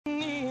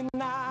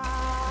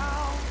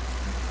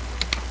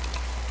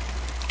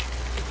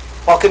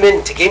Welcome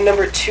in to game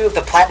number 2 of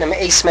the Platinum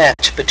Ace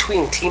match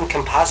between Team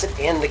Composite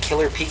and the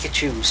Killer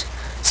Pikachus.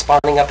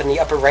 Spawning up in the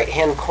upper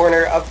right-hand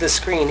corner of the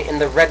screen in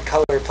the red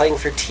color, playing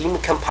for Team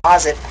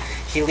Composite.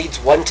 He leads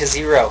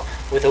 1-0.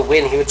 With a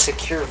win, he would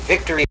secure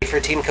victory for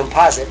Team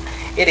Composite.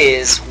 It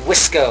is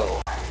Wisco.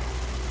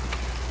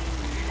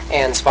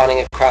 And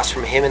spawning across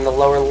from him in the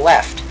lower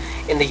left,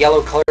 in the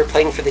yellow color,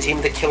 playing for the team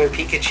of the Killer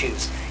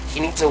Pikachus. He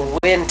needs a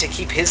win to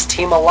keep his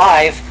team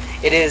alive.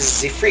 It is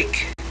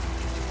TC.Wisco.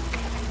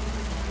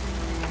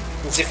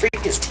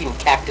 TC.Wisco is team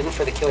captain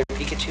for the Killer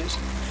Pikachus.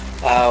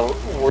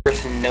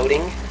 Worth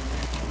noting,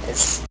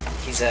 is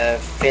he's a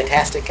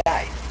fantastic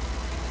guy.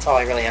 That's all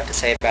I really have to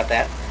say about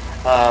that.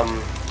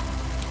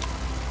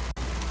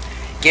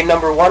 Game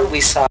number 1,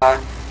 we saw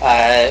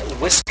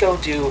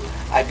Wisco do,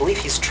 I believe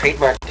he's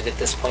trademarked it at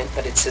this point,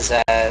 but it's his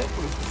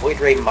Void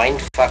Ray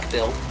Mindfuck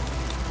build.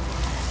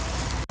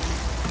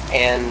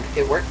 And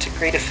it worked to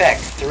great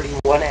effect.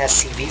 31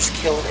 SCVs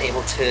killed,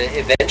 able to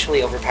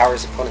eventually overpower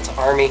his opponent's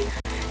army,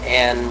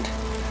 and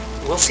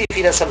we'll see if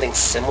he does something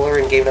similar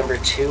in game number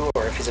 2,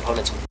 or if his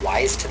opponent's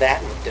wise to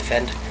that and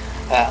defend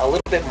a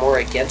little bit more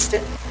against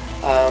it.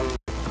 Or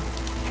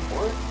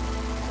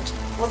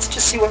let's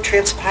just see what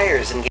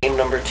transpires in game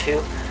number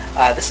 2.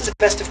 This is a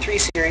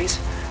best-of-3 series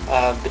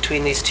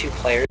between these two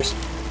players,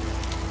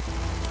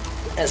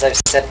 as I've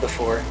said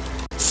before.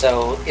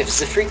 So if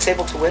TC.Wisco's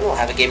able to win, we'll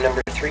have a game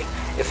number 3.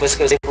 If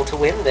Wisco's able to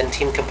win, then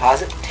Team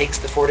Composite takes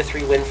the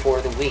 4-3 win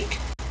for the week.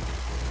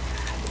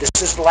 This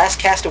is the last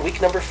cast of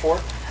week number 4.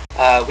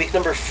 Week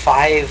number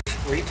 5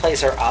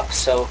 replays are up,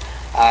 so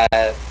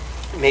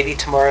maybe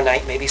tomorrow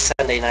night, maybe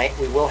Sunday night,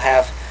 we will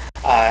have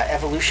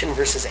Evolution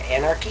versus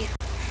Anarchy.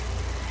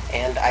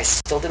 And I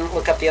still didn't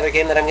look up the other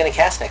game that I'm going to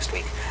cast next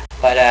week.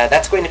 But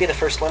that's going to be the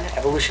first one,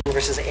 Evolution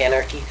versus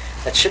Anarchy.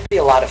 That should be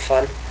a lot of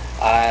fun.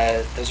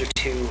 Those are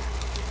two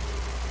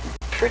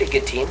pretty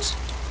good teams.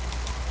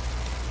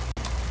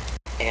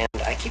 And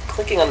I keep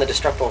clicking on the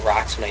Destructible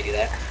Rocks when I do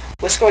that.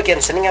 Wisco, again,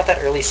 sending out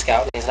that early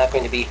scout, and he's not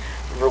going to be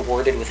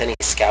rewarded with any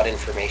scout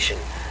information.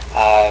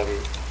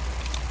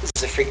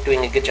 TC.Wisco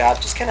doing a good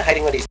job, just kind of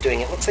hiding what he's doing.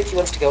 It looks like he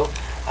wants to go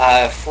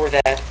for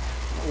that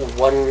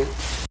 1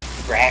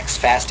 Rax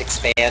fast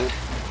expand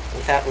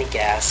without any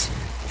gas.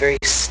 Very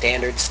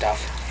standard stuff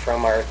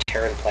from our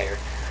Terran player.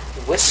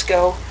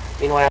 Wisco,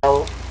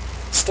 meanwhile,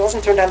 still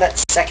hasn't thrown down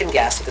that second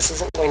gas, so this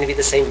isn't going to be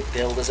the same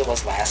build as it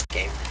was last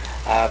game.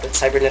 But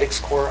Cybernetics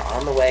Core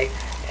on the way,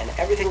 and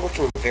everything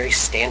looking very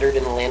standard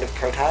in the land of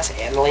Protoss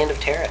and the land of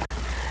Terra.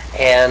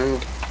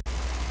 And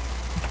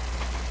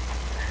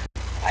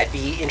I'd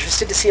be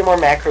interested to see a more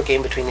macro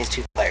game between these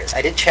two players.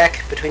 I did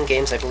check between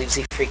games. I believe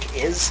TC.Wisco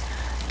is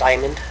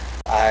Diamond,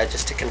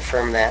 just to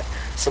confirm that.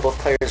 So both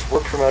players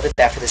were promoted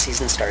after the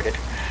season started,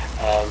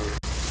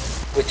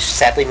 which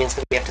sadly means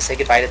that we have to say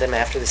goodbye to them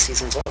after the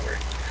season's over,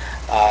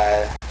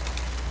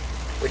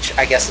 which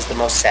I guess is the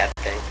most sad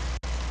thing.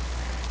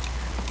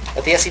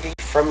 But the SCV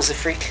from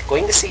TC.Wisco,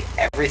 going to see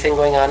everything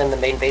going on in the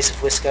main base of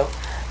Wisco,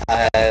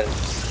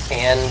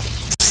 and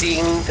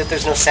seeing that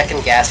there's no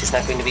second gas, he's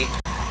not going to be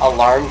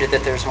alarmed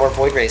that there's more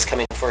Void Rays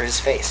coming for his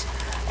face.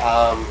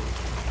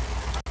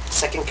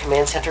 Second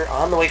command center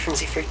on the way from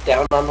TC.Wisco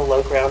down on the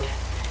low ground,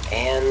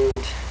 and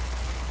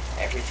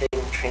everything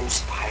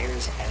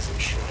transpires as it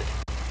should.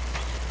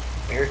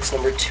 Barracks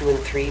number 2 and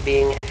 3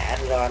 being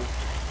added on,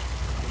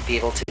 be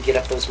able to get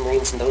up those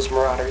Marines and those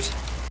Marauders.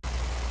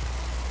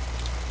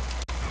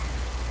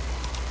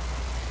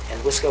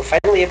 And Wisco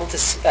finally able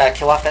to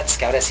kill off that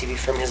scout SCV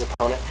from his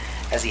opponent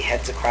as he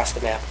heads across the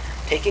map,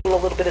 taking a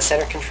little bit of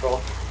center control,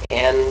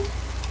 and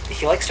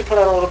he likes to put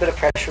on a little bit of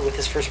pressure with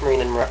his first Marine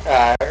and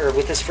or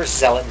with his first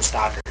Zealot and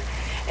Stalker.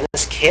 And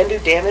this can do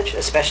damage,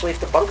 especially if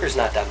the bunker's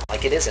not done,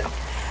 like it isn't.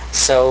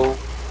 So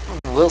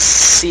we'll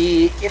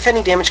see if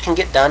any damage can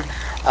get done.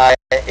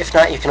 If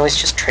not, you can always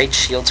just trade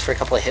shields for a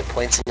couple of hit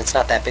points, and it's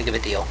not that big of a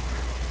deal.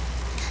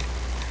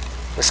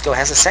 Wisco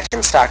has a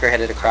second Stalker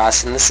headed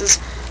across, and this is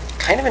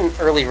kind of an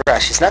early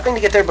rush. He's not going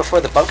to get there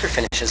before the bunker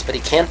finishes, but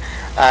he can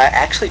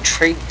actually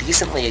trade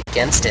decently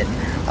against it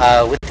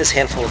with this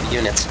handful of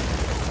units.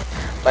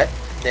 But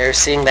they're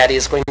seeing that he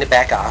is going to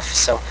back off,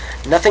 so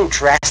nothing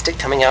drastic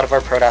coming out of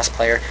our Protoss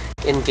player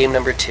in game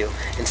number 2.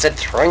 Instead,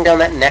 throwing down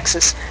that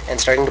Nexus and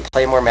starting to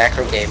play a more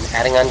macro game,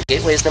 adding on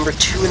gateways number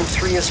 2 and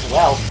 3 as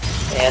well.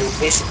 And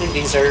basically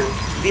these are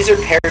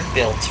paired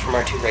builds from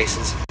our two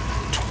races.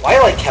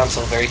 Twilight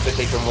Council very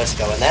quickly from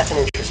Wisco, and that's an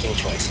interesting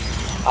choice.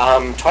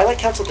 Twilight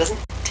Council doesn't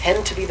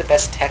tend to be the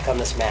best tech on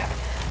this map.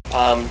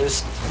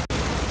 There's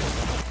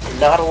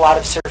not a lot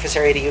of surface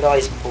area to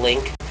utilize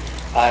Blink.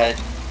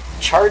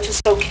 Charge is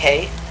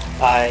okay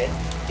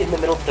in the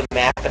middle of the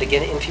map, but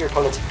again, into your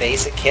opponent's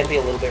base, it can be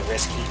a little bit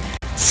risky.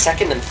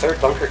 Second and third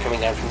bunker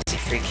coming down from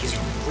TC.Wisco, he's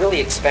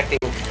really expecting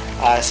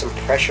some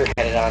pressure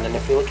headed on, and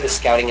if we look at his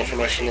scouting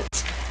information,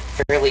 it's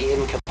fairly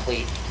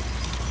incomplete.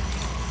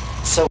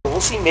 So we'll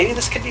see, maybe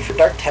this could be for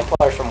Dark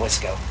Templar from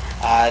Wisco.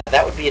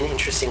 That would be an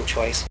interesting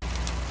choice.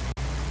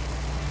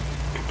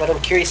 But I'm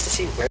curious to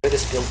see where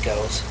this build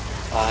goes,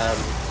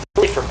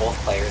 really for both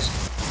players.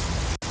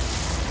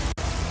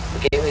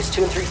 gateways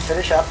 2 and 3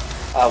 finish up.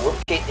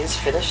 Gate is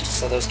finished,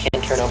 so those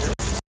can turn over.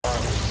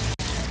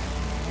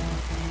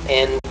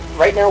 And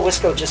right now,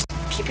 Wisco just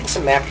keeping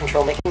some map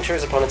control, making sure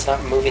his opponent's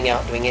not moving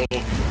out, doing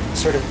any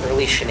sort of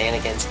early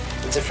shenanigans.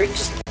 And Zefreak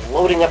just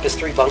loading up his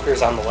 3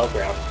 bunkers on the low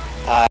ground.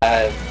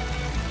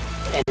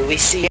 And we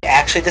see,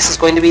 actually, this is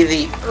going to be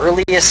the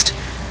earliest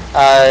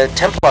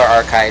Templar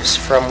archives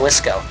from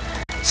Wisco.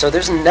 So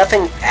there's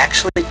nothing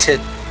actually to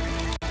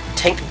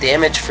tank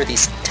damage for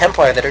these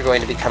Templar that are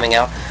going to be coming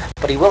out,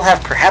 but he will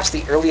have perhaps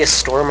the earliest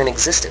Storm in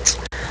existence.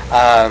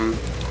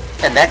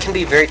 And that can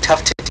be very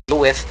tough to deal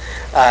with,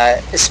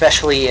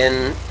 especially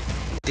in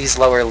these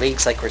lower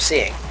leagues like we're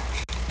seeing.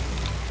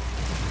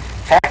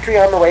 Factory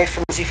on the way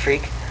from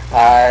Zefreak,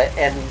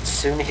 and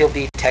soon he'll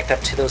be teched up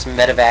to those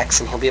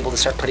medevacs and he'll be able to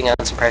start putting on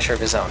some pressure of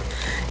his own.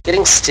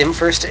 Getting Stim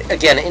first,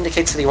 again,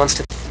 indicates that he wants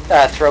to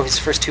throw his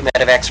first 2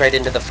 medevacs right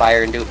into the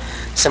fire and do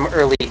some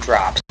early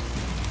drops.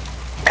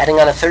 Adding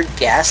on a 3rd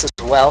gas as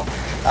well,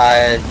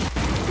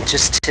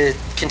 just to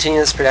continue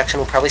this production.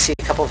 We'll probably see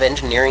a couple of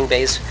engineering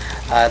bays.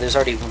 There's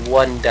already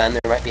 1 done.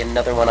 There might be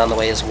another one on the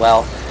way as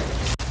well.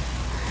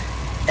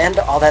 And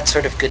all that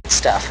sort of good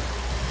stuff.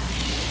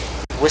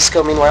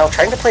 Wisco, meanwhile,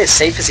 trying to play as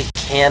safe as he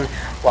can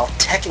while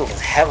teching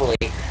heavily.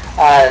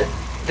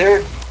 There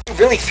are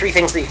really 3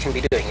 things that you can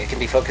be doing. You can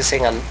be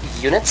focusing on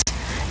units,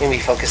 you can be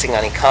focusing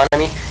on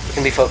economy, you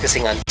can be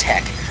focusing on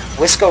tech.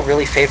 Wisco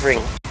really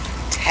favoring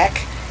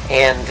tech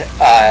and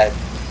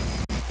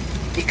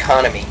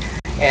economy,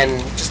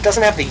 and just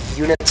doesn't have the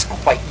units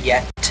quite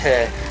yet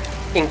to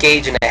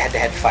engage in a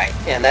head-to-head fight.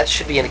 And that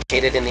should be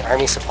indicated in the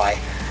army supply,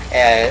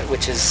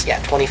 which is,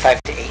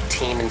 25 to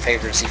 18 in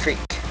favor of Zefreak.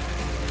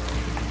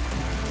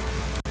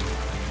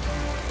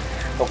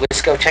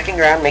 Wisco checking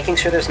around, making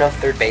sure there's no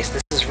 3rd base.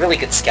 This is really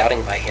good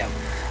scouting by him.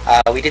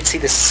 We did see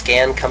the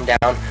scan come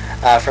down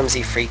from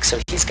Zefreak, so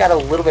he's got a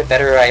little bit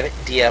better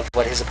idea of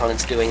what his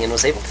opponent's doing and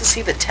was able to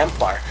see the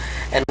Templar.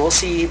 And we'll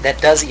see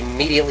that does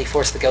immediately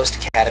force the Ghost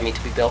Academy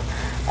to be built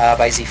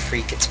by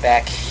Zefreak. It's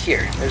back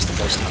here. There's the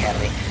Ghost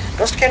Academy.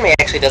 Ghost Academy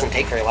actually doesn't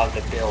take very long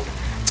to build.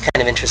 It's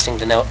kind of interesting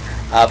to note,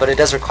 but it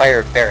does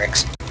require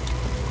barracks.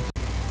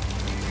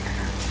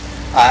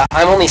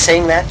 I'm only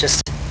saying that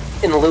just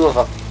in lieu of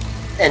a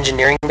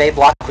engineering bay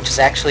block, which is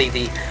actually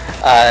the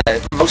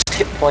most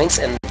hit points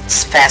and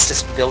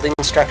fastest building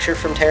structure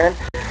from Terran,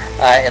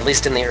 at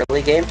least in the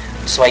early game.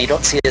 That's why you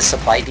don't see a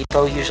supply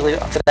depot usually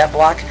up to that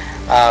block.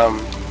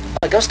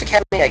 A Ghost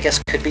Academy, I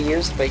guess, could be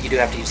used, but you do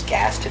have to use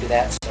gas to do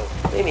that, so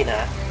maybe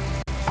not.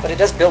 But it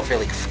does build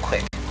really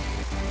quick.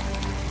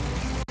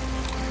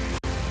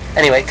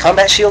 Anyway,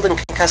 Combat Shield and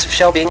Concussive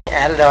Shell being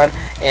added on,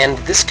 and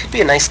this could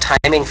be a nice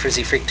timing for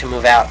Zefreak to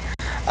move out.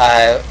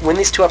 When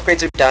these 2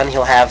 upgrades are done,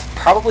 he'll have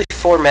probably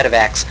 4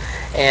 medevacs,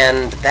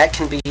 and that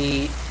can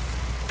be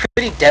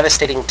pretty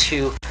devastating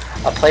to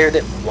a player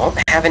that won't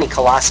have any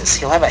Colossus.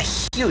 He'll have a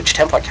huge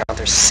Templar count.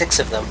 There's 6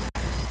 of them.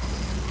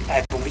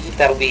 I believe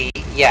that'll be...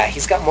 yeah,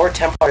 he's got more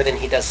Templar than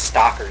he does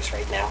Stalkers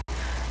right now.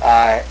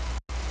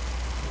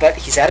 But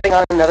he's adding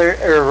on another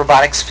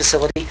robotics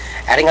facility,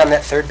 adding on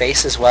that 3rd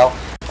base as well.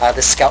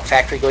 The Scout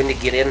Factory going to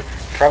get in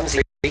from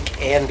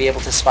Zefreak and be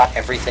able to spot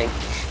everything.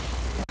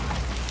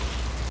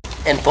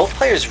 And both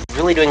players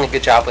really doing a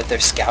good job with their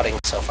scouting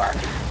so far.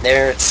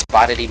 They're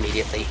spotted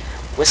immediately.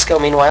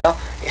 Wisco, meanwhile,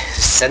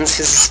 sends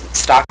his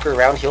Stalker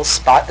around. He'll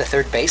spot the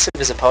 3rd base of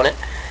his opponent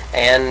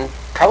and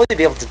probably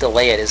be able to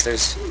delay it as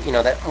there's,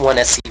 that 1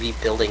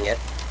 SCV building it.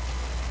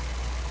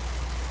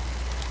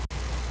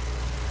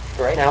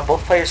 Right now,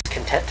 both players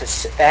content to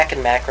sit back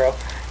and macro,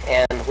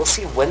 and we'll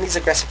see when these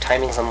aggressive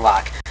timings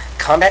unlock.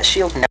 Combat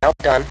Shield now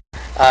done,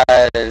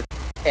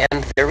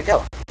 and there we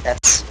go.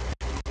 That's,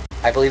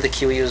 I believe, the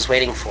cue he was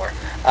waiting for.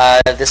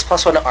 This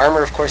 +1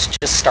 armor, of course,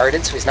 just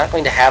started, so he's not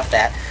going to have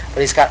that, but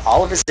he's got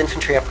all of his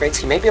infantry upgrades.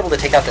 He may be able to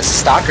take out the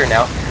Stalker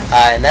now,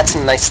 and that's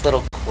a nice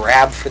little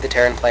grab for the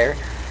Terran player.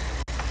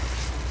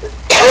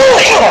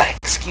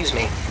 Excuse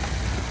me.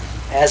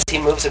 As he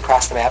moves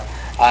across the map,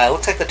 it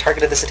looks like the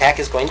target of this attack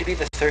is going to be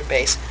the 3rd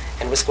base,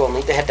 and Wisco will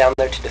need to head down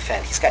there to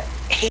defend. He's got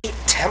 8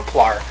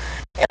 Templar,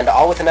 and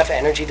all with enough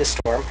energy to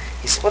storm.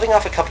 He's splitting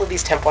off a couple of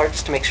these Templar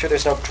just to make sure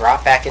there's no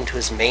drop back into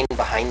his main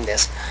behind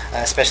this,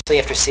 especially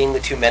after seeing the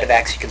 2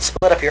 medevacs. You can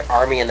split up your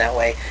army in that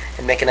way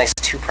and make a nice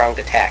 2-pronged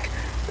attack.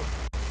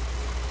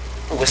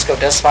 Wisco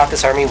does spot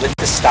this army with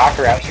the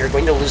Stalker out here,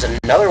 going to lose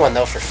another one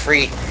though for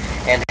free,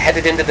 and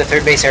headed into the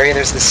 3rd base area.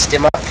 There's the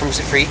Stim up from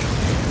Zefreak,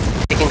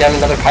 taking down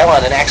another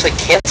pylon and actually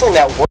canceling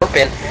that warp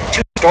in.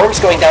 2 storms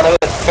going down there,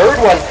 the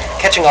 3rd one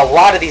catching a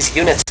lot of these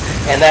units,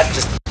 and that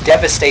just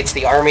devastates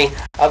the army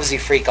of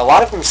Zefreak. A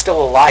lot of them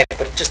still alive,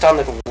 but just on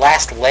the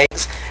last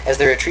legs as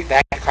they retreat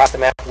back across the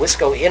map.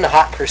 Wisco in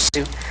hot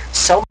pursuit.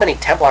 So many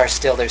Templars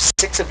still. There's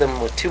 6 of them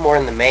with 2 more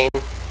in the main.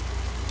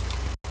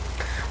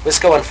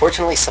 Wisco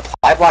unfortunately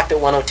supply blocked at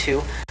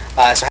 102,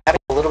 so having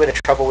a little bit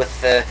of trouble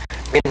with the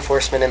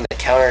reinforcement and the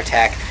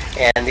counterattack,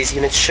 and these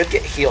units should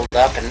get healed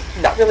up and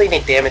not really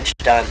any damage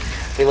done.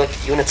 If we look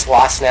at units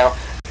lost now,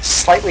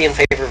 slightly in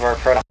favor of our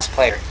Protoss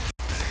player.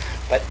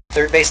 But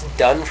third base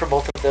done for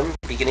both of them,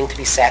 beginning to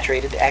be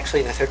saturated.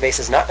 Actually, the third base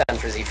is not done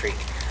for Z-Freak,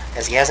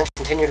 as he hasn't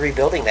continued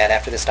rebuilding that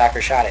after the stalker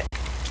shot it.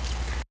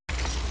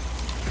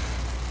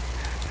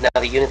 Now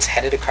the unit's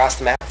headed across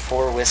the map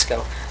for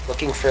Wisco,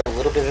 looking for a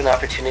little bit of an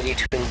opportunity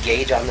to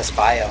engage on this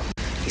bio.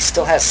 He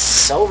still has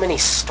so many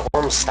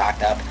storms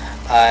stocked up.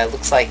 It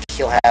looks like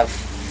he'll have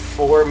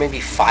 4,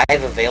 maybe 5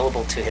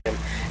 available to him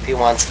if he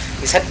wants.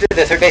 He's headed to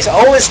the third base.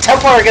 Oh, his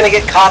Templar are going to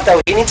get caught, though.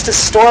 He needs to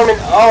storm, and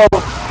oh,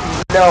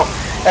 no.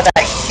 That's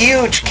a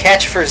huge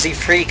catch for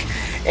Z-Freak,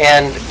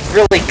 and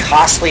really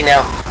costly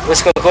now.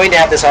 Wisco going to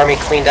have this army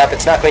cleaned up.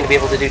 It's not going to be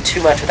able to do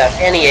too much without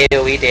any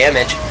AoE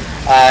damage.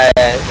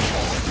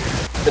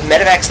 The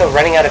medevacs, though,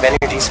 running out of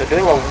energy, so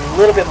doing a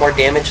little bit more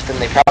damage than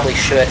they probably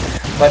should.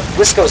 But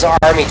Wisco's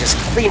army just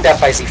cleaned up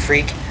by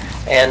Z-Freak,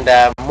 and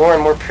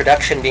more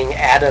production being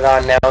added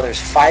on now. There's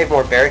 5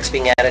 more barracks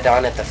being added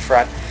on at the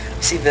front.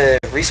 We see the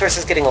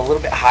resources getting a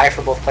little bit high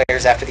for both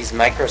players after these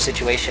micro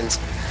situations.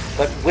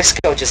 But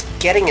Wisco just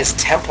getting his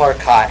Templar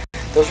caught.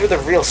 Those were the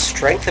real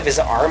strength of his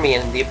army,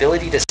 and the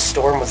ability to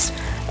storm was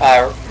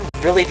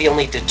really the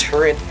only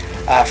deterrent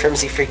from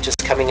Z-Freak just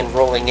coming and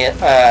rolling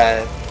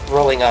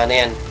on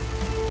in.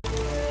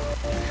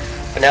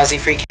 But now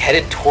Z-Freak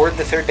headed toward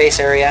the third base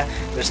area.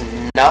 There's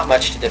not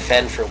much to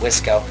defend for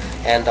Wisco,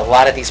 and a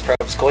lot of these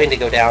probes going to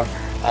go down,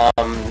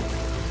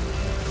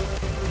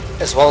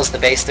 as well as the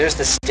base. There's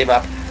the stim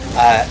up.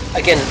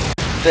 Again,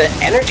 the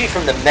energy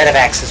from the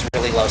medevacs is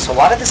really low, so a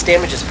lot of this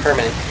damage is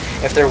permanent.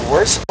 If there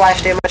were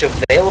splash damage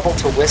available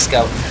to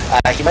Wisco,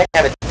 he might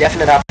have a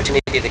definite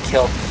opportunity to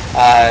kill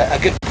a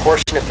good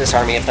portion of this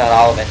army, if not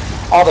all of it.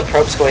 All the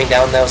probes going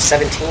down, though.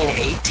 17,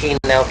 18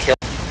 now killed.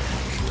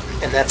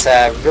 And that's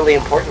a really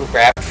important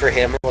grab for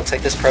him. It looks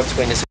like this probe's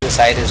going to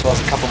suicide, as well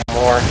as a couple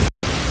more.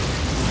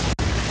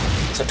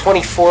 So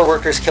 24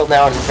 workers killed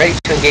now and ready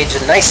to engage.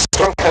 A nice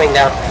storm coming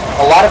down.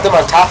 A lot of them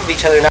on top of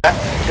each other, not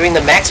doing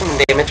the maximum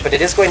damage, but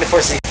it is going to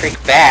force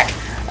Z-Freak back.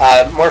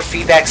 More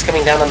feedbacks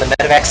coming down on the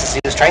medevacs as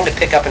he was trying to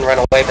pick up and run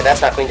away, but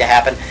that's not going to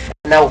happen.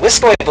 Now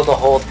Wisco able to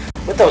hold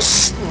with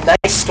those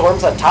nice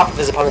storms on top of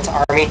his opponent's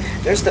army.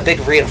 There's the big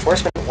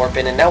reinforcement warp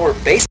in, and now we're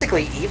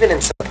basically even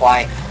in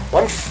supply.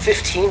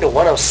 115 to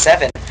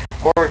 107.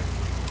 More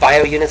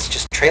bio units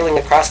just trailing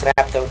across the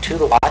map, though, to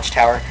the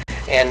watchtower.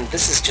 And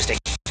this is just a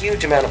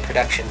huge amount of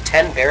production.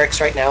 10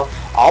 barracks right now.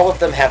 All of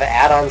them have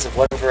add-ons of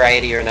one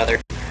variety or another.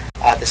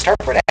 The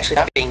starport actually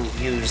not being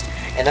used,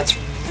 and that's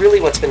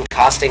really what's been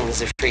costing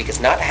Z-Freak, is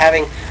not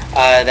having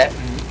that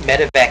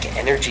medevac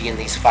energy in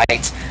these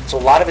fights. So a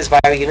lot of his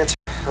bio units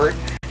are hurt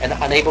and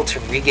unable to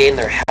regain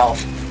their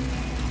health.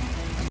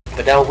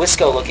 But now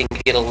Wisco looking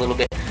to get a little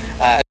bit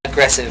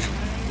aggressive.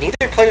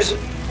 Neither player's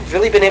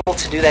really been able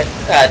to do that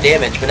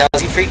damage, but now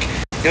Z-Freak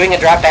doing a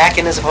drop back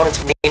in his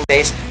opponent's main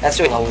base. That's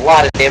doing a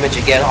lot of damage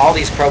again. All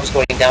these probes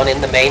going down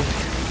in the main.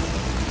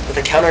 With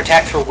a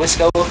counterattack for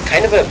Wisco,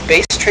 kind of a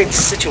base trade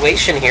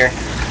situation here.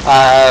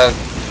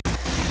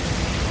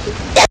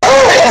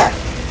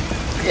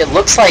 It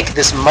looks like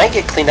this might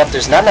get cleaned up.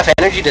 There's not enough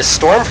energy to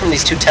storm from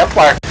these 2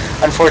 Templar,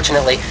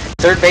 unfortunately.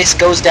 Third base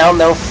goes down,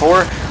 though,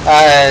 for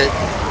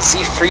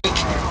Z-Freak.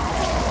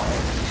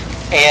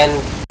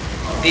 And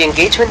the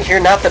engagement here,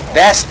 not the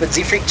best, but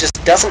Z-Freak just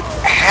doesn't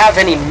have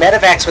any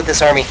medevacs with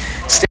this army.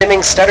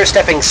 Stimming, stutter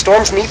stepping,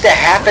 storms need to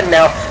happen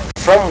now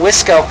from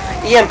Wisco.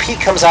 EMP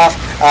comes off,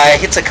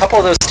 hits a couple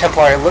of those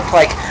Templar, it looked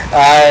like,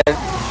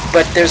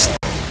 but there's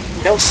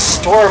no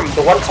storm.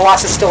 The one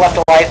Colossus still left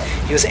alive.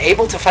 He was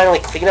able to finally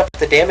clean up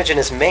the damage in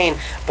his main,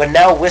 but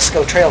now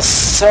Wisco trails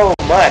so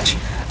much.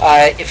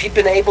 If he'd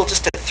been able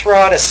just to throw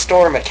out a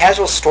storm, a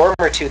casual storm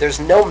or two, there's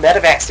no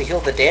medevacs to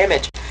heal the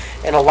damage,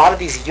 and a lot of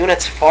these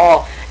units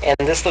fall, and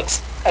this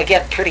looks,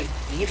 again, pretty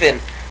even.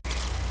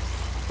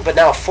 But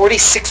now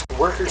 46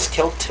 workers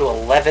killed to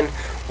 11.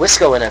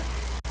 Wisco in a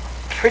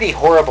pretty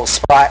horrible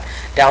spot,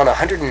 down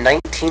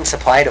 119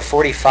 supply to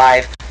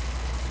 45.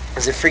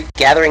 Z-Freak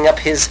gathering up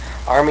his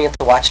army at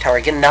the watchtower.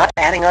 Again, not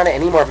adding on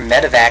any more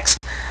medevacs.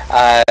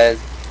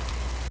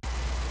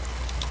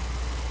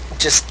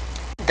 Just,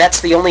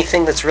 that's the only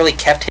thing that's really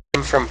kept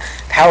him from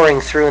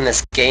powering through in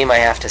this game, I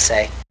have to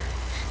say.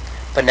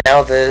 But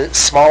now the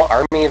small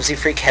army of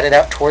Z-Freak headed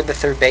out toward the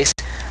third base.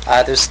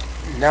 There's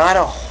not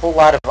a whole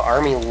lot of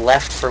army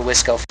left for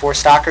Wisco. 4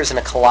 Stalkers and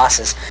a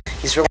Colossus.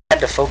 He's really had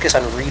to focus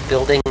on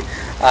rebuilding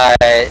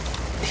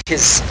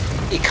his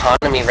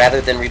economy rather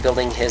than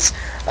rebuilding his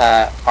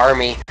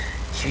army.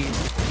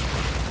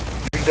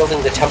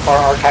 Rebuilding the Templar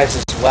archives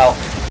as well.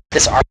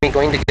 This army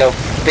going to go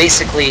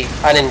basically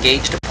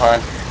unengaged upon.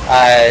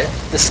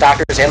 The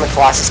Stalkers and the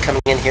Colossus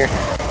coming in here.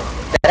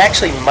 That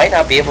actually might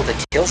not be able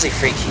to kill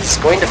Z-Freak. He's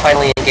going to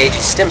finally engage. He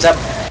stims up,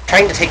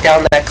 trying to take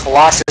down that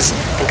Colossus.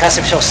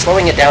 Concussive Shell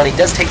slowing it down. He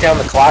does take down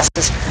the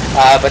Colossus,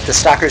 but the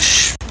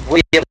Stalkers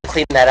will be able to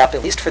clean that up,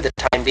 at least for the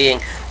time being.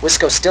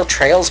 Wisco still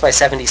trails by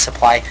 70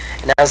 supply,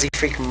 and now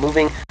Z-Freak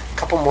moving a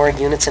couple more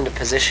units into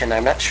position.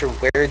 I'm not sure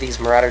where these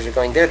Marauders are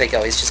going. There they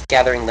go. He's just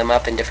gathering them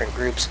up in different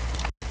groups.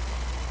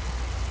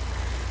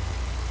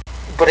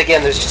 But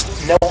again, there's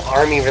just no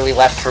army really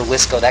left for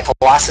Wisco. That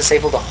Colossus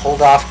able to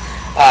hold off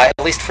at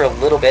least for a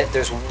little bit.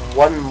 There's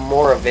one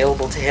more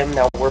available to him,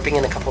 now warping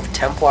in a couple of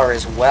Templar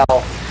as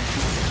well.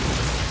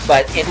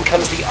 But in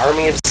comes the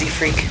army of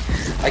Z-Freak.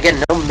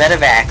 Again, no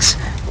Medivacs,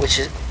 which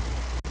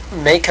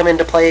may come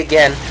into play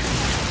again.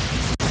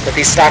 But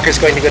these Stalkers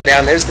going to go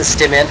down. There's the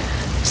stim in.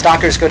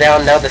 Stalkers go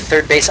down, now the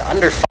third base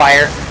under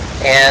fire,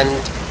 and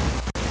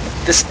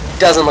this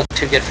doesn't look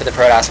too good for the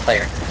Protoss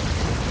player.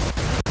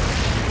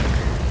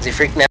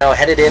 Z-Freak now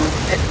headed in,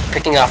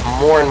 picking off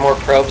more and more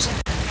probes.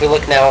 If we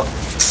look now,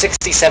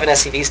 67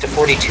 SCVs to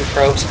 42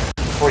 probes,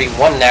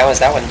 41 now as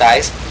that one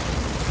dies.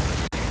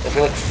 If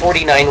we look,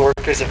 49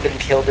 workers have been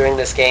killed during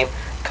this game.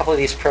 A couple of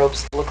these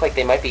probes look like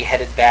they might be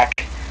headed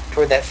back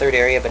toward that third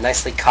area, but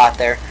nicely caught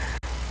there.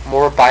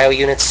 More bio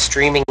units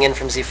streaming in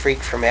from Z-Freak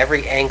from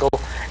every angle,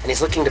 and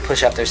he's looking to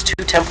push up. There's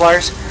two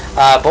Templars,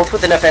 both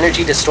with enough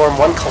energy to storm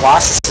one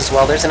Colossus as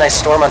well. There's a nice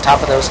storm on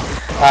top of those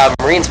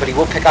Marines, but he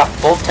will pick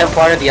off both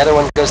Templar. The other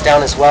one goes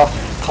down as well.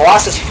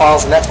 Colossus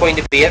falls, and that's going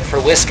to be it for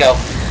Wisco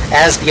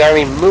as the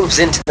army moves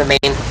into the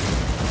main,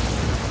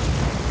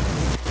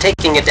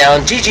 taking it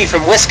down. GG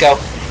from Wisco,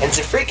 and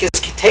Z-Freak has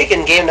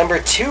taken game number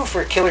 2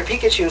 for Killer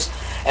Pikachus,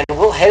 and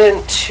we'll head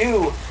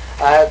into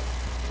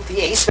the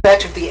ace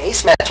match of the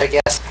ace match, I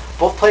guess.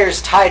 Both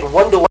players tied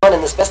 1-1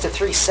 in this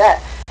best-of-3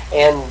 set,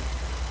 and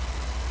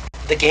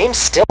the game's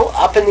still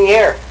up in the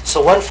air.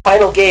 So one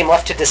final game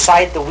left to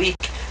decide the week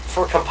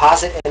for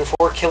Composite and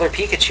for Killer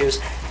Pikachus.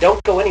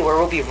 Don't go anywhere.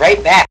 We'll be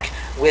right back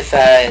with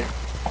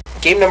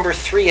game number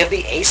 3 of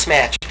the ace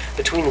match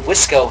between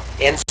Wisco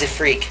and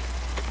Z-Freak.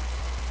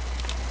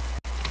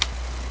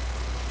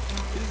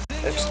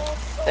 Oops.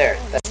 There,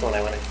 that's the one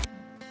I wanted.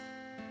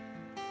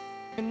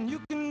 And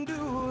you can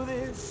do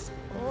this,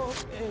 oh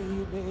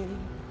baby,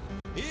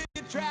 if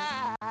you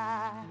try.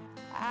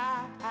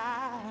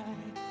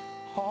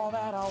 All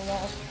that I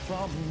want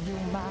from you,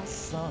 my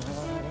son,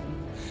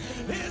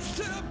 is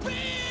to be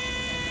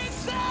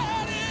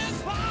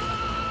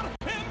satisfied.